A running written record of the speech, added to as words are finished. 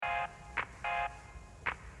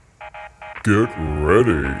Get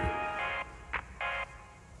ready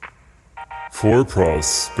for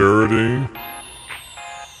prosperity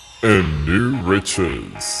and new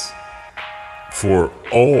riches for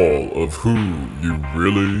all of who you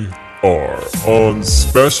really are on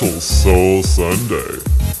Special Soul Sunday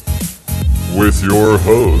with your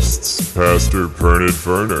hosts, Pastor Pernod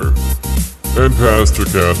Ferner and Pastor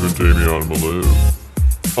Catherine Damian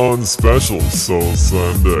Malou on Special Soul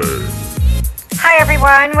Sunday. Hi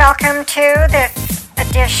everyone, welcome to this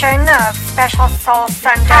edition of Special Soul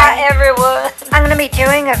Sunday. Hi everyone. I'm going to be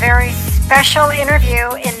doing a very special interview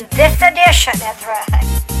in this edition. That's right.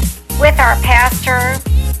 With our pastor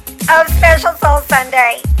of Special Soul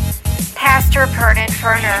Sunday, Pastor Pernod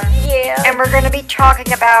Ferner. Yeah. And we're going to be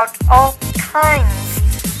talking about all kinds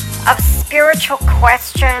of spiritual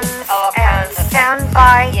questions and sound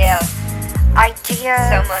bites, ideas.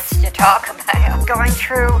 So much to talk about. Going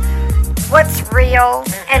through what's real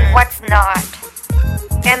and what's not.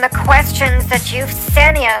 And the questions that you've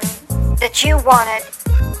sent in that you wanted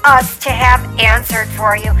us to have answered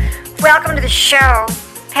for you. Welcome to the show,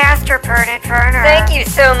 Pastor Pernod Ferner. Thank you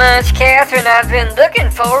so much, Catherine. I've been looking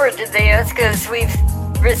forward to this because we've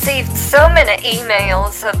received so many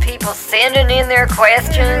emails of people sending in their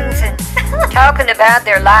questions and talking about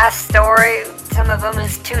their life story. Some of them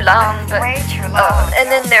is too long, but way too long. and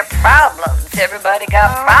then their problems. Everybody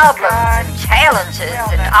got problems and challenges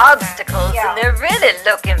and obstacles, and they're really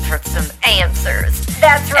looking for some answers.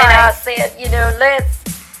 That's right. And I said,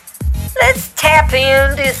 let's tap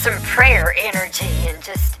into some prayer energy and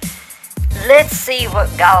just let's see what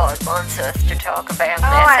God wants us to talk about. And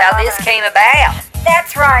that's how this came about.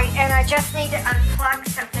 That's right, and I just need to unplug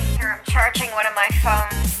something here. I'm charging one of my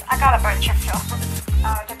phones. I got a bunch of phones,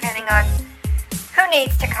 depending on who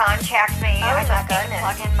needs to contact me. I just need to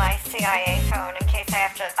plug in my CIA phone in case I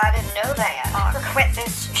have to. I didn't know that. Quit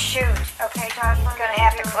this shoot. Okay, Jocelyn? You're going to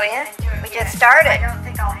have to quit? We just I started. don't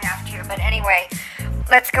think I'll have to, but anyway,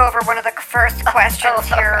 let's go over one of the first questions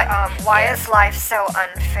here. Why is life so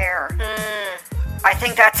unfair? I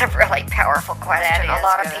think that's a really powerful question. A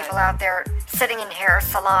lot of people out there sitting in hair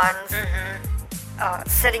salons,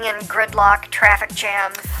 sitting in gridlock traffic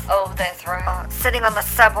jams. Oh, that's right. Sitting on the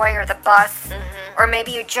subway or the bus, or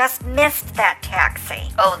maybe you just missed that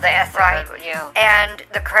taxi. Oh, that's right. Yeah. And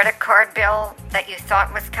the credit card bill that you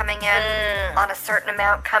thought was coming in on a certain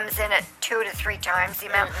amount comes in at 2 to 3 times the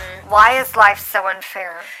amount. Why is life so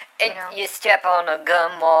unfair? You step on a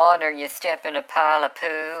gum wad, or you step in a pile of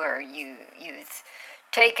poo, or you've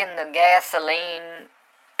taken the gasoline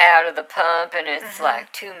out of the pump, and it's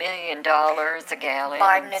like $2 million a gallon.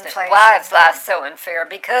 Biden inflation. Why is life so unfair?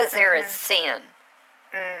 Because there is sin.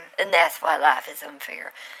 And that's why life is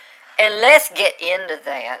unfair. And let's get into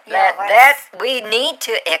that. We need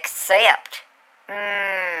to accept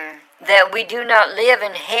that we do not live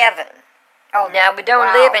in heaven. Oh, now, we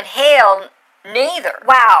don't live in hell, neither.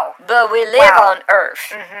 Wow. But we live on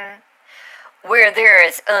earth. Where there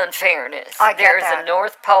is unfairness. There's a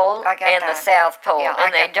North Pole and the South Pole,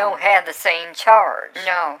 and they don't have the same charge.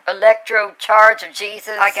 No. Electro charge of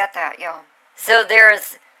Jesus. I get that, yeah. So there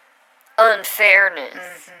is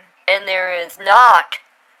unfairness, and there is not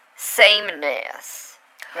sameness.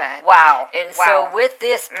 Right. Wow. And so with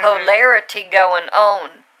this polarity going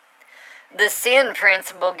on, the sin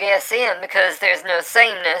principle gets in because there's no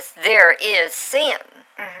sameness. There is sin.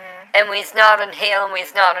 And we's not in hell and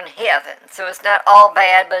we's not in heaven. So it's not all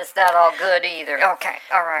bad, but it's not all good either. Okay,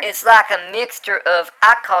 all right. It's like a mixture of,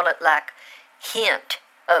 I call it like hint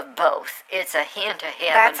of both. It's a hint of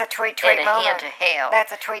heaven. That's a tweet and a moment. hint of hell.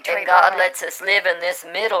 That's a tweet And God moment. lets us live in this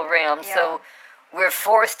middle realm, so we're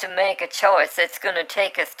forced to make a choice that's going to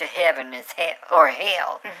take us to heaven or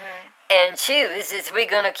hell. And choose, is we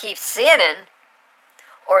going to keep sinning,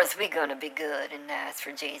 or is we going to be good and nice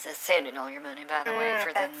for Jesus? Sending all your money, by the way,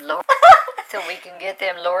 for them Lord. So we can get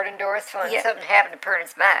them Lord endorsed funds. Something happened to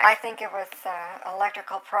Pernod's back. I think it was an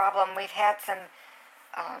electrical problem. We've had some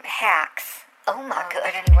hacks. Oh my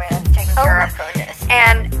goodness. But anyway, that's taken care of. Oh my goodness.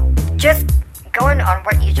 And just going on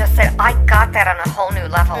what you just said, I got that on a whole new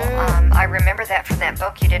level. I remember that from that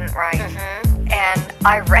book you didn't write. And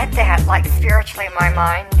I read that like spiritually in my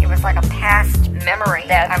mind. It was like a past memory.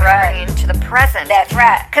 That's I was right. bringing to the present. That's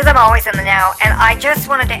right. Because I'm always in the now. And I just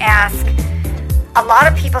wanted to ask, a lot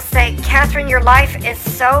of people say, Catherine, your life is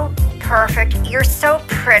so perfect. You're so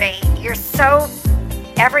pretty. You're so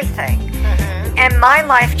everything. And my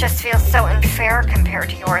life just feels so unfair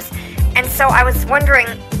compared to yours. And so I was wondering,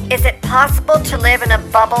 is it possible to live in a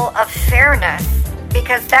bubble of fairness?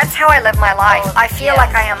 Because that's how I live my life. I feel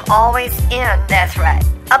like I am always in That's right.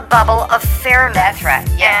 a bubble of fairness. That's right,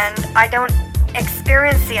 yes. And I don't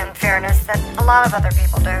experience the unfairness that a lot of other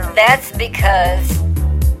people do? That's because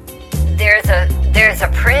there's a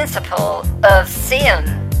principle of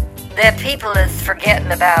sin that people is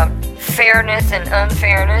forgetting about fairness and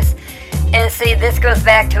unfairness. And see, this goes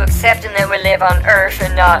back to accepting that we live on earth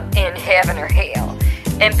and not in heaven or hell.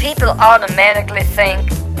 And people automatically think,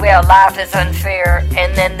 well, life is unfair,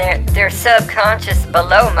 and then their subconscious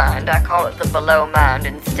below mind, I call it the below mind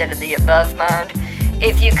instead of the above mind.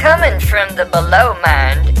 If you're coming from the below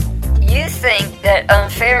mind, you think that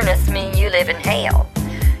unfairness means you live in hell.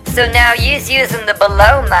 So now you're using the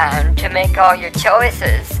below mind to make all your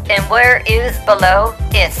choices. And where is below?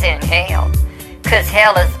 It's in hell. Because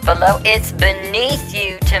hell is below. It's beneath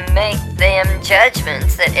you to make them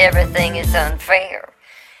judgments that everything is unfair.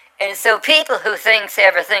 And so people who thinks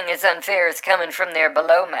everything is unfair is coming from their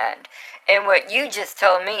below mind. And what you just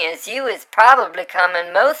told me is you is probably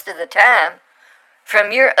coming most of the time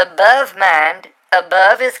from your above mind.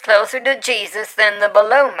 Above is closer to Jesus than the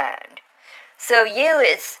below mind. So you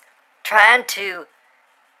is trying to,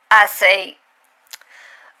 I say,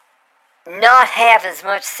 not have as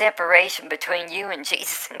much separation between you and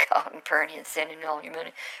Jesus and God and praying and sending all your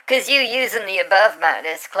money. Because you using the above mind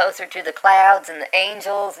is closer to the clouds and the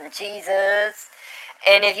angels and Jesus.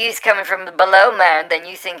 And if you's coming from the below mind, then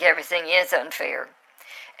you think everything is unfair.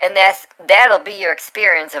 And that'll be your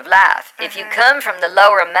experience of life. If you come from the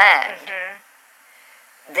lower mind,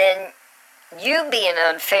 then you being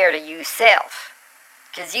unfair to yourself.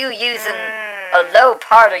 Because you using a low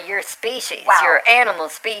part of your species, your animal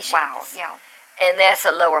species. Wow, yeah. And that's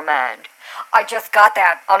a lower mind. I just got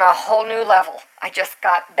that on a whole new level.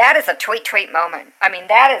 That is a tweet moment. I mean,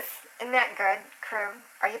 isn't that good, crew?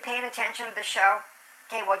 Are you paying attention to the show?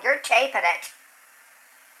 Okay, well, you're taping it.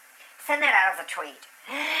 Send that out as a tweet.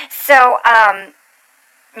 So,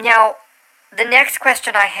 now, the next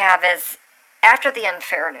question I have is, after the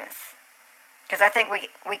unfairness, because I think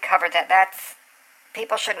we covered that,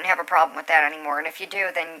 people shouldn't have a problem with that anymore. And if you do,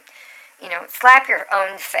 then, slap your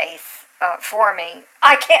own face for me.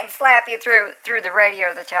 I can't slap you through the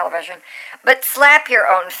radio or the television, but slap your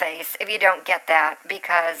own face if you don't get that,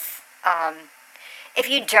 because if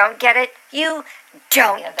you don't get it, you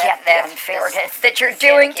don't get the unfairness that you're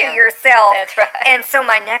doing to yourself. That's right. And so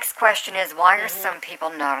my next question is, why are some people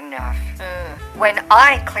not enough when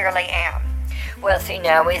I clearly am? Well, see,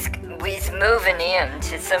 now we's moving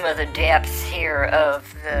into some of the depths here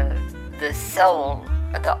of the soul,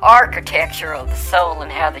 the architecture of the soul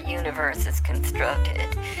and how the universe is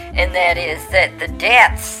constructed. And that is that the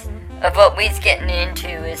depths of what we's getting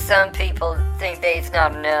into is some people think there's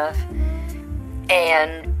not enough.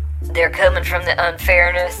 And they're coming from the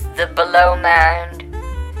unfairness, the below mind.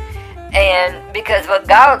 And because what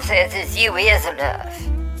God says is you is enough.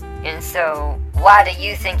 And so, why do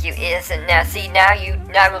you think you isn't? Now see, now you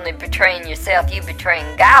not only betraying yourself, you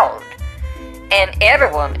betraying God and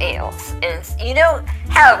everyone else. And you know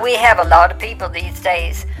how we have a lot of people these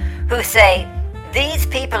days who say, these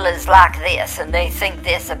people is like this and they think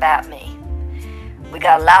this about me. We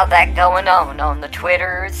got a lot of that going on the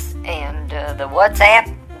Twitters and the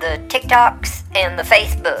WhatsApp, the TikToks and the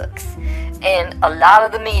Facebooks. And a lot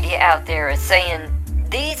of the media out there is saying,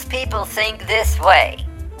 these people think this way.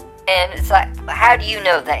 And it's like, how do you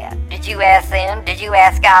know that? Did you ask them? Did you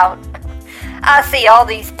ask God? I see all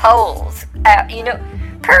these polls.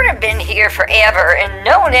 Pernod been here forever, and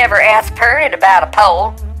no one ever asked Pernod about a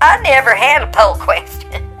poll. I never had a poll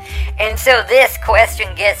question. And so this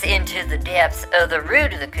question gets into the depths of the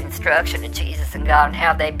root of the construction of Jesus and God and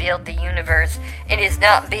how they built the universe. It is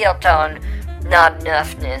not built on not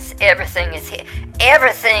enoughness. Everything is here.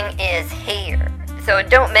 Everything is here. So it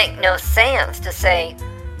don't make no sense to say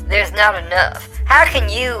there's not enough. How can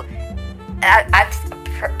you...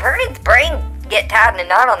 Pernod's brain get tied in a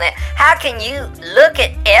knot on that. How can you look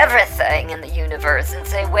at everything in the universe and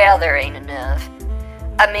say, well, there ain't enough?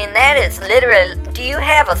 I mean, that is literally, do you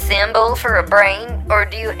have a thimble for a brain, or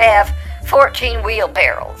do you have 14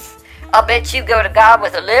 wheelbarrows? I'll bet you go to God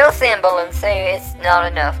with a little thimble and say, it's not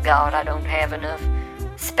enough, God. I don't have enough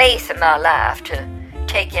space in my life to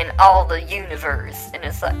take in all the universe. And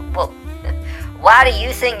it's like, well, why do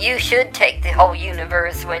you think you should take the whole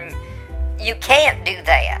universe when you can't do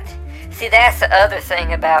that? See, that's the other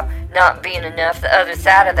thing about not being enough. The other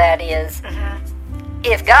side of that is,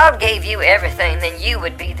 if God gave you everything, then you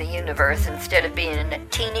would be the universe instead of being in a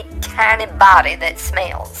teeny tiny body that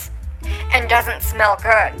smells. And doesn't smell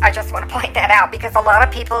good. I just want to point that out because a lot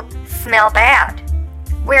of people smell bad.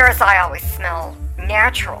 Whereas I always smell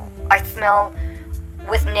natural. I smell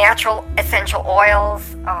with natural essential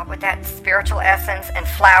oils, with that spiritual essence and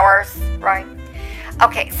flowers, right?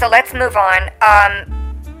 Okay, so let's move on.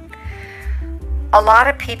 A lot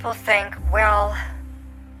of people think, well,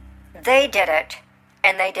 they did it,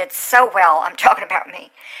 and they did so well. I'm talking about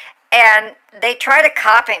me. And they try to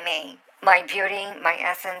copy me, my beauty, my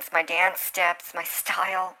essence, my dance steps, my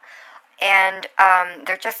style. And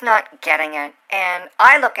they're just not getting it. And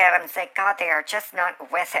I look at them and say, God, they are just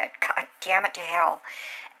not with it. God damn it to hell.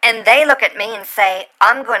 And they look at me and say,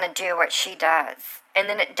 I'm going to do what she does. And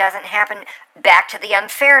then it doesn't happen. Back to the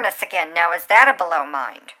unfairness again. Now, is that a below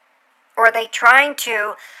mind? Or are they trying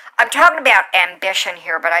to... I'm talking about ambition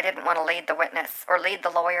here, but I didn't want to lead the witness or lead the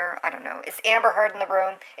lawyer. I don't know. Is Amber Heard in the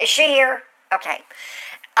room? Is she here? Okay.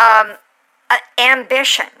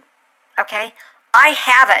 Ambition. Okay? I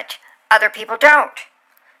have it. Other people don't.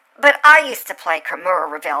 But I used to play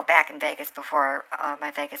Kimura Revel back in Vegas before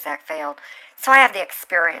my Vegas act failed. So I have the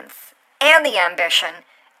experience and the ambition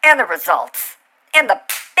and the results and the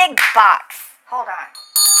big box. Hold on.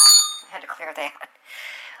 I had to clear that.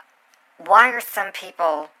 Why are some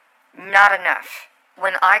people not enough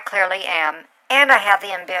when I clearly am, and I have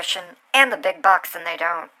the ambition and the big bucks, and they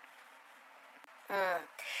don't?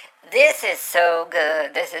 This is so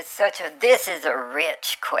good. This is a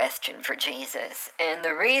rich question for Jesus. And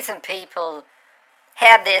the reason people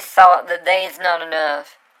have this thought that they's not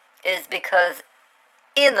enough is because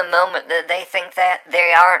in the moment that they think that,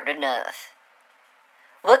 they aren't enough.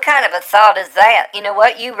 What kind of a thought is that? You know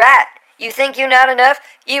what? You right. You think you're not enough?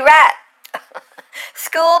 You right.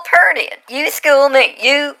 School period. You school me.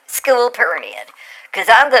 You school period. Because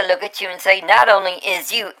I'm going to look at you and say, not only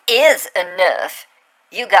is enough,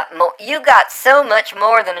 you got more. You got so much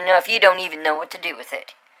more than enough, you don't even know what to do with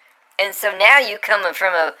it. And so now you coming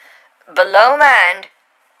from a below mind,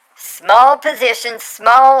 small position,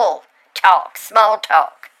 small talk.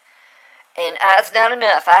 And that's not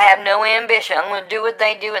enough. I have no ambition. I'm going to do what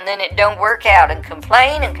they do, and then it don't work out. And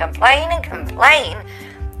complain and complain and complain.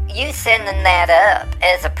 You sending that up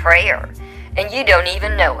as a prayer, and you don't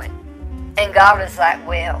even know it. And God is like,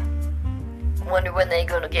 well, wonder when they're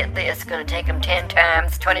going to get this. It's going to take them 10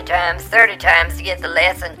 times, 20 times, 30 times to get the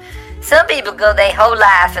lesson. Some people go their whole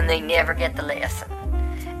life and they never get the lesson.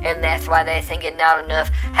 And that's why they think it's not enough.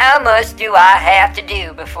 How much do I have to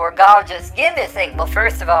do before God just give me a thing? Well,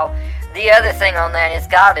 first of all, the other thing on that is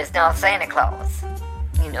God is not Santa Claus.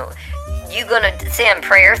 You know, you going to send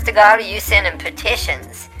prayers to God, or you sending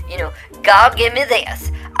petitions? You know, God, give me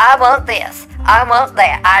this. I want this. I want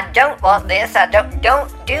that. I don't want this. I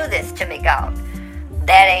don't do this to me, God.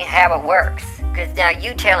 That ain't how it works. Because now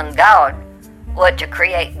you telling God what to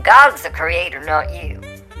create. God's the creator, not you.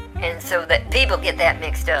 And so that people get that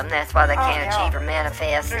mixed up, and that's why they can't achieve or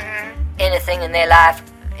manifest anything in their life,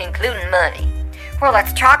 including money. Well,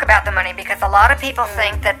 let's talk about the money, because a lot of people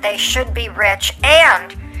think that they should be rich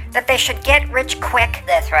and that they should get rich quick.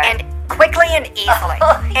 That's right. And quickly and easily.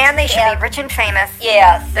 And they should be rich and famous.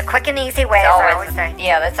 Yes. The quick and easy way, as I always say.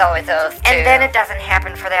 Yeah, that's always us, too. And then it doesn't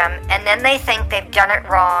happen for them. And then they think they've done it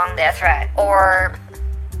wrong. That's right. Or,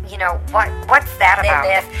 you know, what's that about?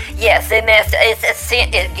 They mess. It's a sin.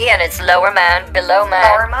 Again, it's lower mind, below mind.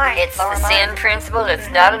 Lower mind. It's lower the mind. sin principle. It's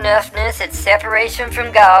not enoughness. It's separation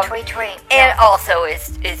from God. Tweet. And also,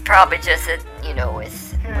 it's probably just it's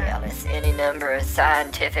any number of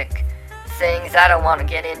scientific things. I don't want to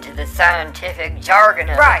get into the scientific jargon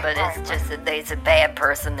of it, but it's just that they's a bad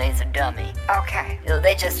person, they's a dummy. Okay. You know,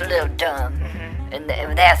 they're just a little dumb, and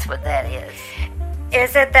that's what that is.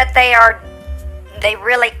 Is it that they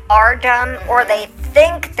really are dumb, or they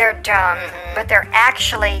think they're dumb, but they're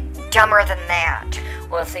actually dumber than that?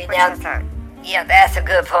 Well, see, yeah, that's a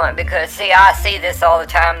good point, because, see, I see this all the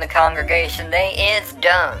time in the congregation. They is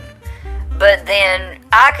dumb, but then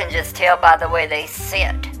I can just tell by the way they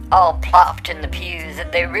sit, all plopped in the pews,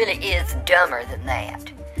 that they really is dumber than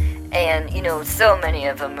that. And, you know, so many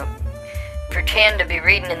of them pretend to be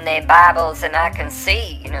reading in their Bibles, and I can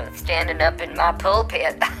see, you know, standing up in my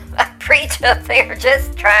pulpit, I preach up there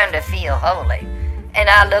just trying to feel holy. And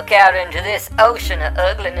I look out into this ocean of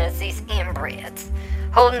ugliness, these inbreds,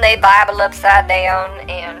 holding their Bible upside down,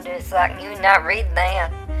 and it's like, you're not reading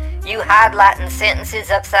that. You highlighting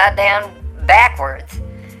sentences upside down backwards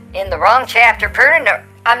in the wrong chapter.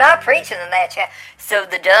 I'm not preaching in that chapter. So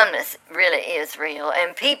the dumbness really is real,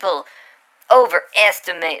 and people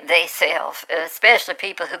overestimate themselves, especially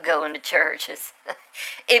people who go into churches.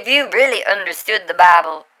 If you really understood the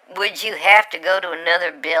Bible, would you have to go to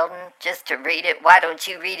another building just to read it? Why don't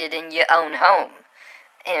you read it in your own home?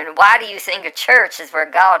 And why do you think a church is where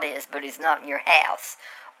God is, but he's not in your house?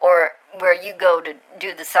 Or where you go to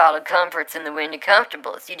do the solid comforts and the windy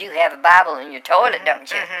comfortables. You do have a Bible in your toilet,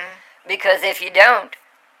 don't you? Because if you don't,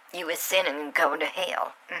 you were sinning and going to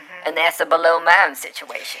hell. And that's a below mind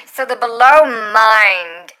situation. So the below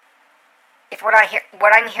mind, if what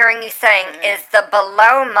I'm hearing you saying is the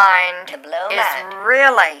below mind is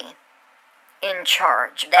really in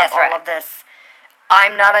charge of all of this.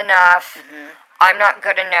 I'm not enough. I'm not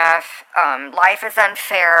good enough. Life is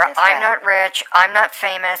unfair. I'm not rich. I'm not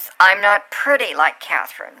famous. I'm not pretty like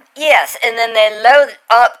Catherine. Yes, and then they load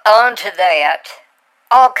up onto that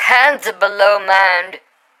all kinds of below mind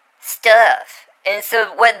stuff. And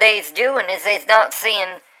so what they's doing is they's not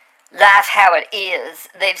seeing life how it is.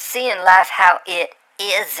 They've seen life how it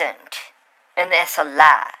isn't. And that's a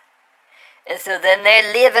lie. And so then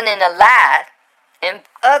they're living in a lie, and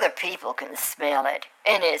other people can smell it,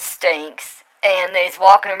 and it stinks. And they's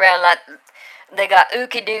walking around like they got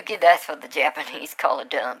ookie dookie. That's what the Japanese call a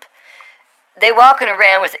dump. They walking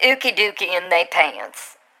around with ookie dookie in their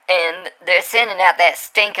pants. And they're sending out that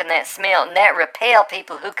stink and that smell, and that repel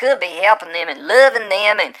people who could be helping them and loving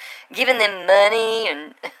them and giving them money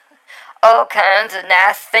and all kinds of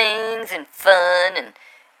nice things and fun,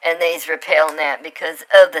 and they's repelling that because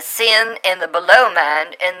of the sin and the below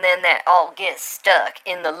mind, and then that all gets stuck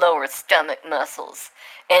in the lower stomach muscles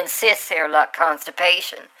and sits there like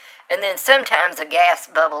constipation. And then sometimes a gas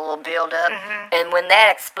bubble will build up, and when that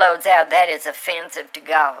explodes out, that is offensive to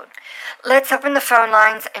God. Let's open the phone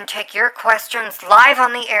lines and take your questions live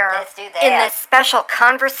on the air. Let's do that. In this special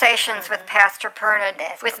Conversations with Pastor Pernod,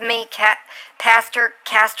 with me, Pastor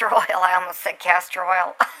Castor Oil. I almost said castor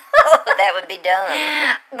oil. That would be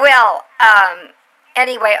dumb. Well,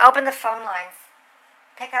 anyway, open the phone lines.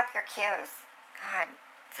 Pick up your cues. God,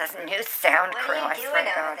 it's a new sound crew. What are you doing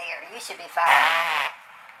over there? You should be fine.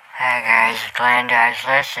 Hey guys, Glenda,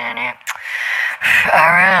 listen, I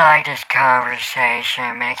really like this conversation.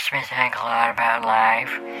 It makes me think a lot about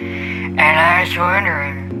life. And I was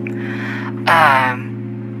wondering,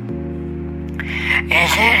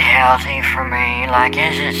 is it healthy for me, like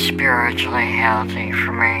is it spiritually healthy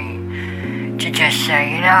for me to just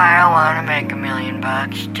say, I don't want to make $1 million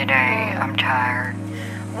today, I'm tired?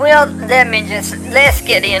 Well, let's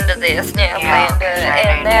get into this now, Glenda.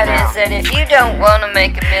 And that is that if you don't want to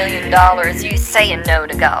make $1 million, you say no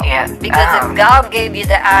to God. Because if God gave you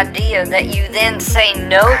the idea that you then say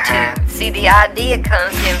no to, see, the idea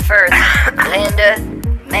comes in first. Glenda,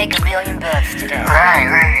 make $1 million today.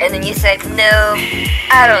 Right. And then you say, no,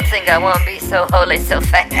 I don't think I want to be so holy so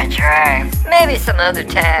fast. That's right. Maybe some other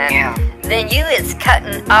time. Then you is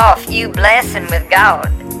cutting off you blessing with God.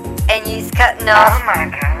 And you's cutting off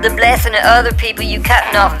the blessing of other people. You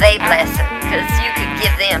cutting off their blessing because you could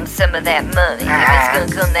give them some of that money if it's going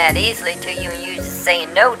to come that easily to you and you just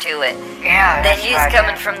saying no to it. Then you's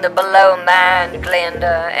coming from the below mind,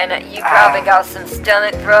 Glenda, and you probably got some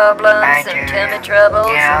stomach problems, some tummy troubles,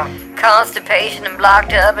 constipation and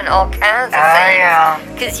blocked up and all kinds of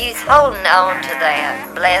things. Because you's holding on to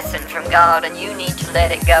that blessing from God and you need to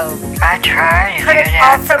let it go. I try to Could do it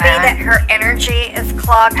that, also be that her energy is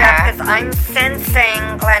clogged up? Because I'm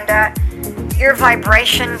sensing, Glenda, your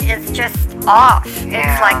vibration is just off.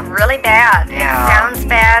 It's like really bad. It sounds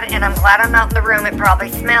bad, and I'm glad I'm not in the room. It probably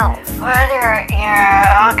smells.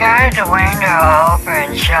 I'll get the window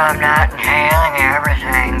open so I'm not inhaling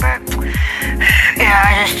everything, but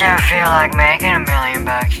I just don't feel like making $1 million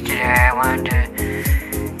today. I wanted to,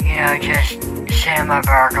 just sit in my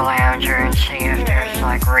Barker Lounger and see if there's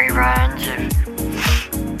like reruns of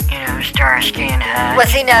Starsky and Hutch. Well,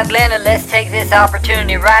 see now, Glenda, let's take this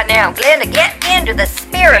opportunity right now. Glenda, get into the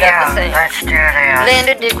spirit of the thing. Let's do this.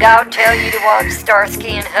 Glenda, did God tell you to watch Starsky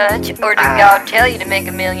and Hutch, or did God tell you to make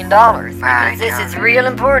 $1 million? Because this is real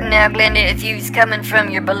important now, Glenda. If you's coming from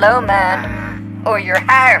your below mind or your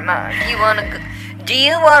higher mind, do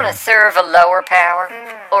you want to serve a lower power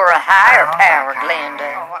or a higher power,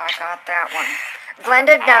 Glenda? Oh, I got that one.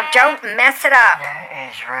 Glenda, now don't mess it up. That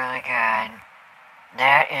is really good.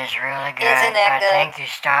 That is really good. Isn't that good? I think you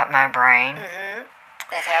stopped my brain.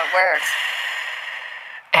 That's how it works.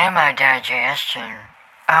 And my digestion.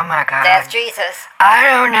 Oh my God. That's Jesus. I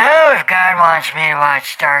don't know if God wants me to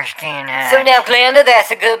watch Starsky and Hutch. So now, Glenda,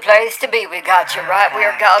 that's a good place to be. We got you right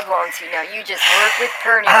where God wants you. Now, you just work with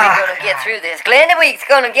Perny. We're going to get through this. Glenda, we're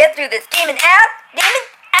going to get through this. Demon out. Demon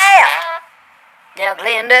out. Now,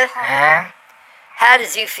 Glenda. How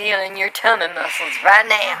does you feel in your tummy muscles right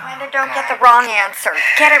now? Glenda, don't get the wrong answer.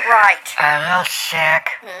 Get it right. I'm a little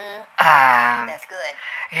sick. That's good.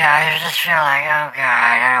 I just feel like, oh God,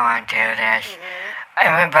 I don't want to do this.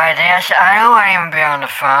 I mean, by this, I don't want to even be on the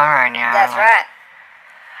phone right now. That's right.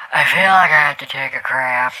 I feel like I have to take a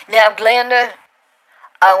crap. Now, Glenda,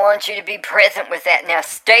 I want you to be present with that. Now,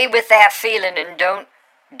 stay with that feeling and don't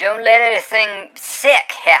Don't let anything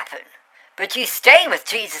sick happen. But you stay with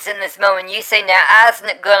Jesus in this moment. You say, now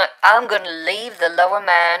I'm gonna leave the lower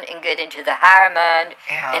mind and get into the higher mind,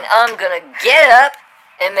 and I'm gonna get up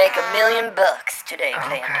and make $1 million today,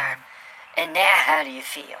 Glenda. Okay. And now, how do you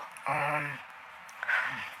feel?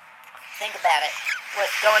 Think about it.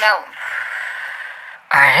 What's going on?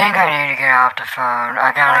 I think I need to get off the phone.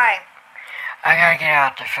 I gotta Why? get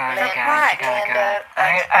off the phone, you Why, guys. I gotta Glenda?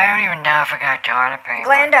 go. I don't even know if I got toilet paper.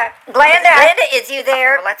 Glenda, is you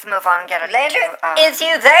there? let's move on and get it Glenda, to, is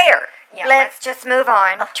you there? yeah, let's just move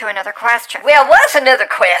on to another question. Well, what's another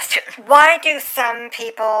question? Why do some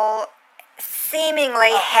people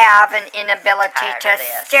seemingly have an inability tired to of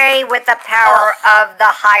this. stay with the power of the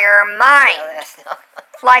higher mind,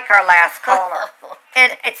 like our last caller?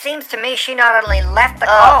 And it seems to me she not only left the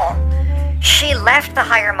call, she left the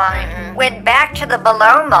higher mind, went back to the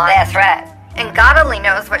below mind. That's right. And God only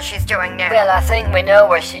knows what she's doing now. Well, I think we know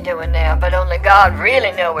what she's doing now, but only God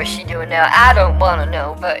really knows what she's doing now. I don't want to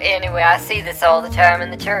know, but anyway, I see this all the time in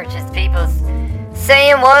the church. It's people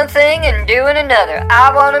saying one thing and doing another.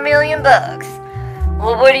 I want $1 million.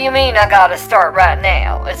 Well, what do you mean I gotta start right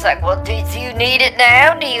now? It's like, well, do you need it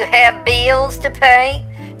now? Do you have bills to pay?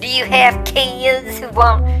 Do you have kids who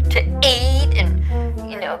want to eat? And,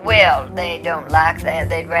 well, they don't like that.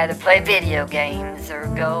 They'd rather play video games or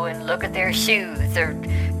go and look at their shoes or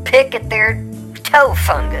pick at their toe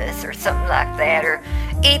fungus or something like that, or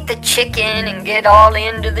eat the chicken and get all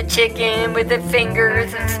into the chicken with their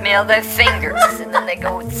fingers and smell their fingers, and then they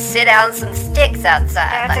go sit on some sticks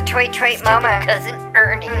outside. That's a tweet moment. Cousin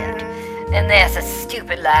Ernie, and that's a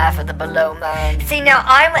stupid life of the below mind. See, now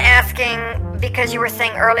I'm asking because you were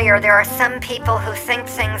saying earlier there are some people who think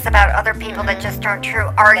things about other people that just aren't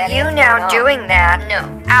true. Are That you is now not. doing that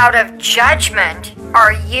No. out of judgment?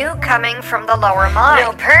 Are you coming from the lower No,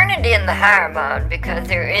 mind? turn it in the higher mind, because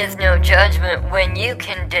there is no judgment when you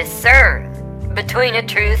can discern between a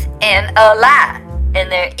truth and a lie.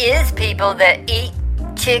 And there is people that eat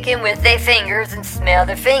chicken with their fingers and smell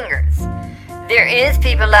their fingers. There is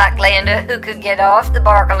people like Glenda who could get off the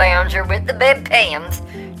Barker Lounger with the bedpans,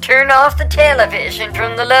 turn off the television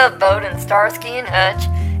from the Love Boat and Starsky and Hutch,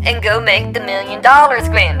 and go make the $1 million,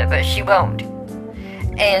 Glenda, but she won't.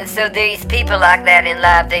 And so these people like that in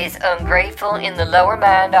life, they's ungrateful in the lower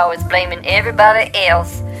mind, always blaming everybody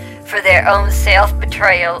else for their own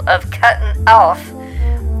self-betrayal of cutting off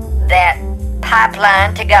that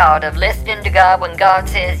pipeline to God, of listening to God when God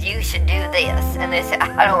says you should do this. And they say,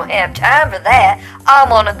 I don't have time for that. I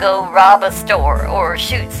want to go rob a store or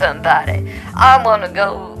shoot somebody. I want to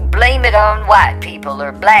go blame it on white people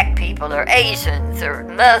or black people or Asians or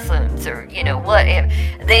Muslims or, whatever.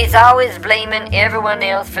 They's always blaming everyone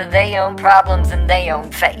else for their own problems and their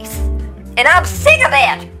own face. And I'm sick of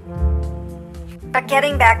that. But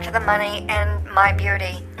getting back to the money and my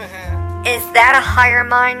beauty, is that a higher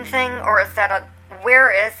mind thing, or is that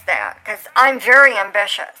where is that? Because I'm very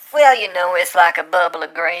ambitious. Well, it's like a bubble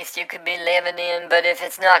of grace you could be living in, but if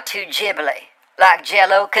it's not too jibbly, like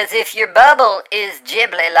Jell-O, because if your bubble is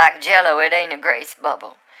jibbly like Jell-O, it ain't a grace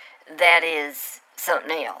bubble. That is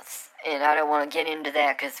something else, and I don't want to get into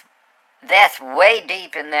that because that's way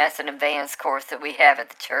deep, and that's an advanced course that we have at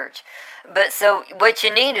the church. But so what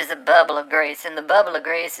you need is a bubble of grace, and the bubble of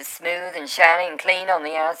grace is smooth and shiny and clean on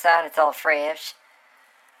the outside. It's all fresh.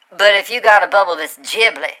 But if you got a bubble that's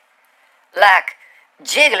jibbly, like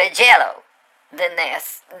jiggly Jell-O, then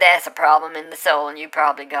that's a problem in the soul, and you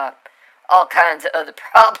probably got all kinds of other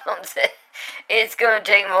problems. It's going to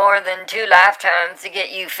take more than 2 lifetimes to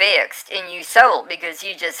get you fixed in your soul, because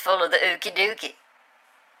you're just full of the ookie dookie.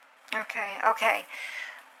 Okay.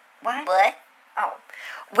 What? What? Oh,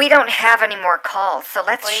 we don't have any more calls, so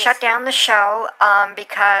let's Please. shut down the show,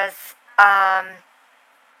 because,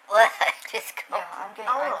 What? Just go.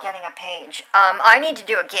 I'm getting a page. I need to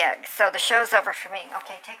do a gig, so the show's over for me.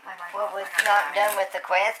 Okay, take my mic. Well, we're not done with the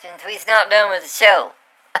questions. We're not done with the show.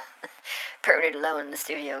 Purdy alone in the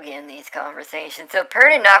studio again, these conversations. So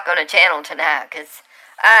Purdy not going to channel tonight, because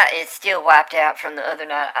it's still wiped out from the other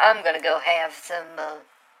night. I'm going to go have some,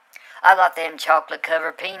 I got them chocolate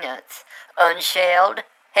covered peanuts, unshelled.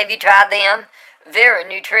 Have you tried them? Very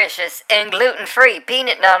nutritious and gluten-free.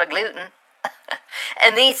 Peanut, not a gluten.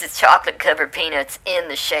 And these is chocolate covered peanuts in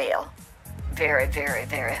the shell. Very, very,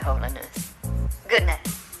 very holiness. Good night.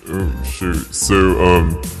 Oh, shoot. So,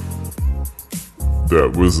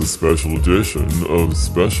 that was a special edition of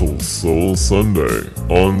Special Soul Sunday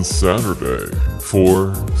on Saturday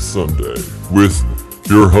for Sunday with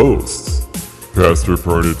your hosts, Pastor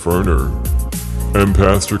Pernod Ferner and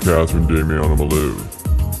Pastor Catherine Damiano Malou.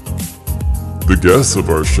 The guests of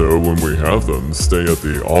our show, when we have them, stay at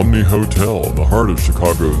the Omni Hotel in the heart of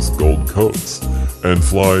Chicago's Gold Coast and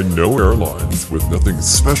fly no airlines with nothing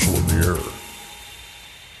special in the air.